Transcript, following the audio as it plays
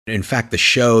In fact, the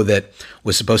show that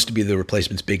was supposed to be the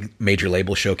Replacement's big major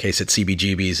label showcase at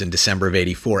CBGB's in December of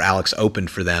 '84, Alex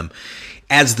opened for them.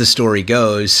 As the story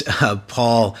goes,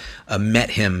 Paul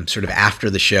met him sort of after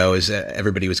the show as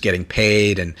everybody was getting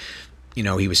paid, and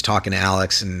he was talking to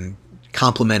Alex and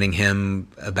complimenting him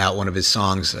about one of his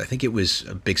songs. I think it was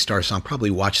a Big Star song,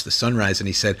 probably "Watch the Sunrise," and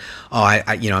he said, "Oh,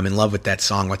 I'm in love with that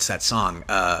song. What's that song?"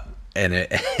 And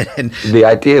the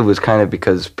idea was kind of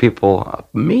because people,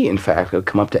 me in fact, would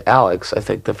come up to Alex. I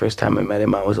think the first time I met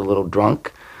him, I was a little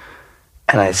drunk.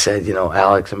 And I said,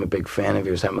 Alex, I'm a big fan of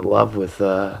yours. I'm in love with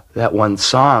that one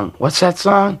song. What's that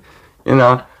song?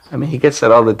 He gets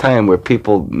that all the time where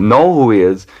people know who he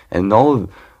is and know,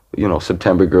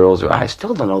 September Girls. Or I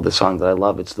still don't know the song that I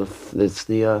love. It's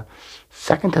the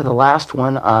second to the last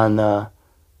one on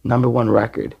 #1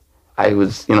 record. I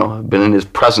was, been in his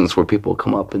presence where people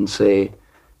come up and say,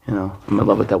 I'm in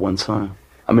love with that one song.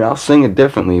 I'll sing it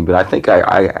differently, but I think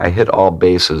I hit all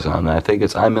bases on that. I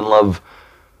think I'm in love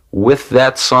with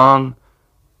that song,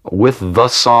 with the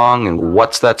song, and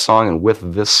what's that song, and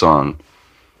with this song.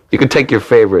 You could take your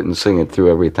favorite and sing it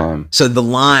through every time. So the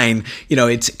line,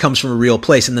 it comes from a real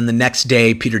place. And then the next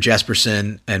day, Peter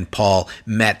Jesperson and Paul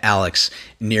met Alex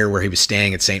near where he was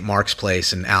staying at St. Mark's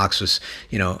Place. And Alex was,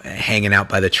 hanging out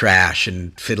by the trash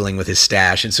and fiddling with his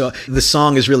stash. And so the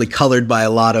song is really colored by a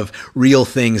lot of real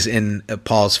things in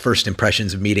Paul's first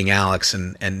impressions of meeting Alex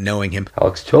and knowing him.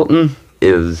 Alex Chilton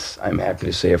is, I'm happy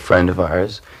to say, a friend of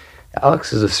ours.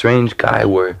 Alex is a strange guy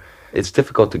where it's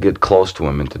difficult to get close to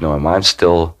him and to know him. I'm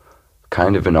still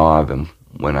kind of in awe of him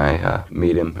when I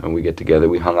meet him and we get together.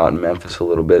 We hung out in Memphis a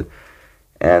little bit,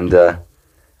 and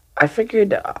I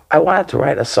figured I wanted to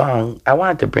write a song. I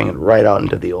wanted to bring it right out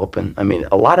into the open.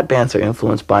 A lot of bands are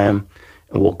influenced by him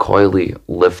and will coyly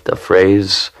lift a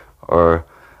phrase or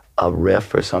a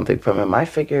riff or something from him. I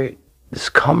figured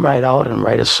just come right out and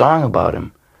write a song about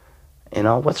him.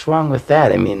 What's wrong with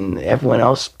that? Everyone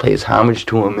else pays homage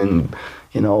to him in,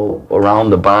 around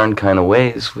the barn kind of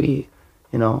ways.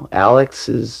 Alex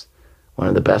is one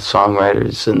of the best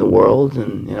songwriters in the world,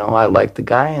 and, I like the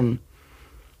guy, and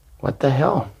what the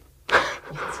hell?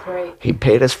 That's great. He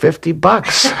paid us $50.